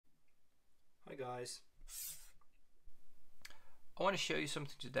guys. I want to show you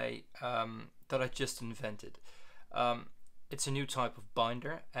something today that I just invented. It's a new type of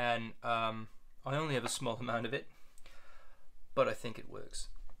binder, and I only have a small amount of it, but I think it works.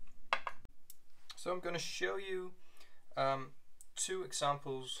 So I'm going to show you two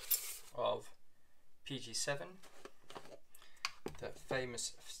examples of PG7, the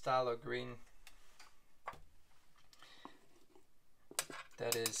famous phthalo green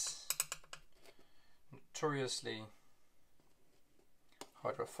that is notoriously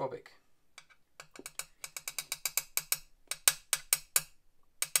hydrophobic.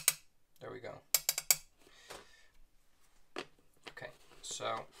 There we go. Okay,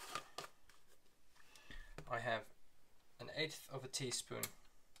 so I have 1/8 of a teaspoon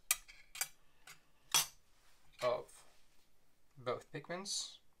of both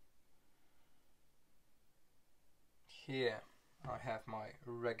pigments. Here I have my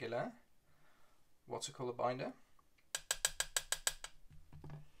regular watercolor binder,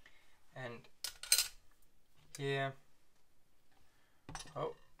 and here,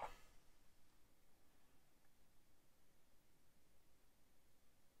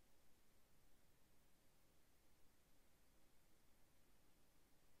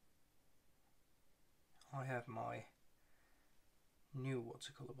 I have my new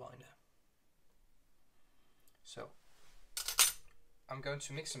watercolor binder. So I'm going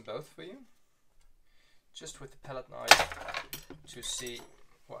to mix them both for you, just with the palette knife, to see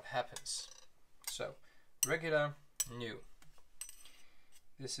what happens. So regular, new.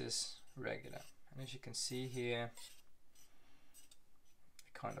 This is regular, and as you can see here,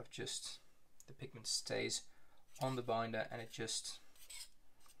 it kind of just, the pigment stays on the binder and it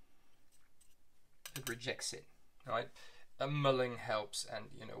rejects it, right? A mulling helps, and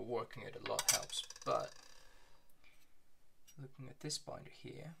working it a lot helps, but looking at this binder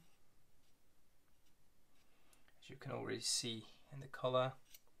here, as you can already see in the color,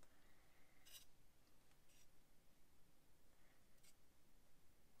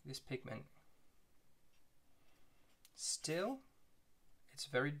 this pigment still, it's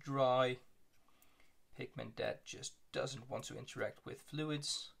very dry pigment that just doesn't want to interact with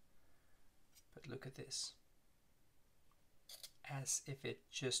fluids. But look at this, as if it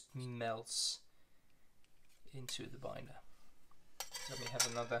just melts into the binder. Let me have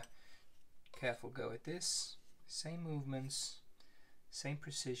another careful go at this. Same movements, same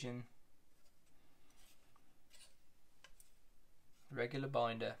precision. Regular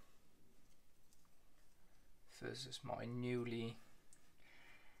binder versus my newly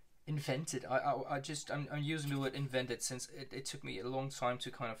invented. I'm using the word invented since it took me a long time to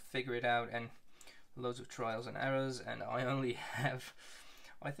kind of figure it out, and loads of trials and errors, and I only have,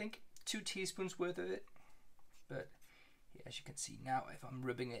 I think, 2 teaspoons worth of it. But yeah, as you can see now, if I'm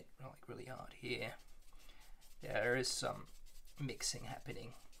rubbing it like really hard here, there is some mixing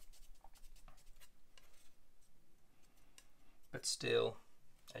happening, but still,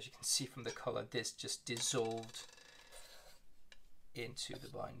 as you can see from the color, this just dissolved into the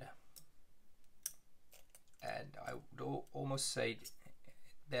binder, and I would almost say it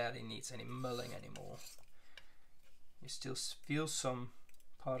barely needs any mulling anymore. You still feel some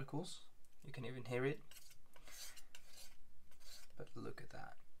particles, you can even hear it, but look at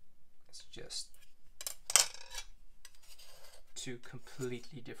that, it's just 2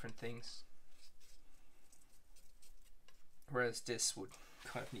 completely different things. Whereas this would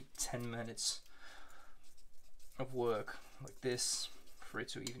kind of need 10 minutes of work like this for it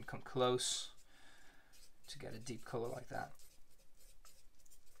to even come close to get a deep color like that.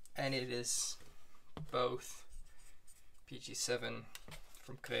 And it is both PG7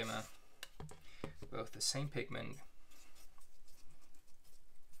 from Crema, both the same pigment,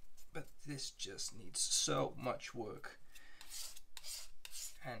 but this just needs so much work,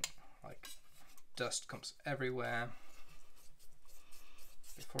 and like dust comes everywhere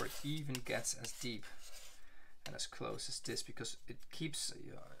before it even gets as deep and as close as this, because it keeps,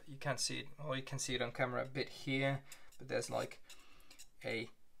 you can't see it, or you can see it on camera a bit here, but there's like a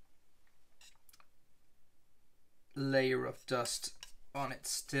layer of dust on it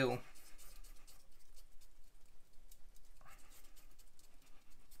still.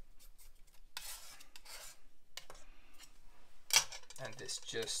 And this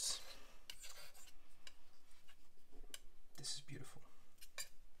is beautiful.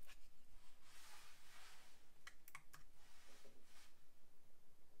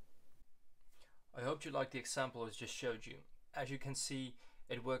 I hope you liked the example I just showed you. As you can see,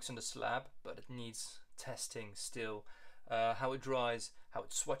 it works on the slab, but it needs testing still. How it dries, how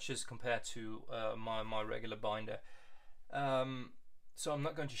it swatches compared to my regular binder. So I'm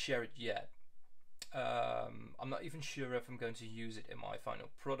not going to share it yet, I'm not even sure if I'm going to use it in my final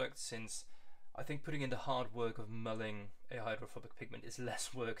product, since I think putting in the hard work of mulling a hydrophobic pigment is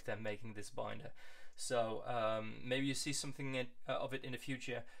less work than making this binder. So maybe you see something of it in the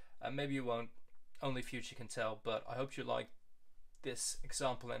future, maybe you won't, only future can tell, but I hope you like this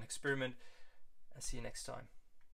example and experiment, and see you next time.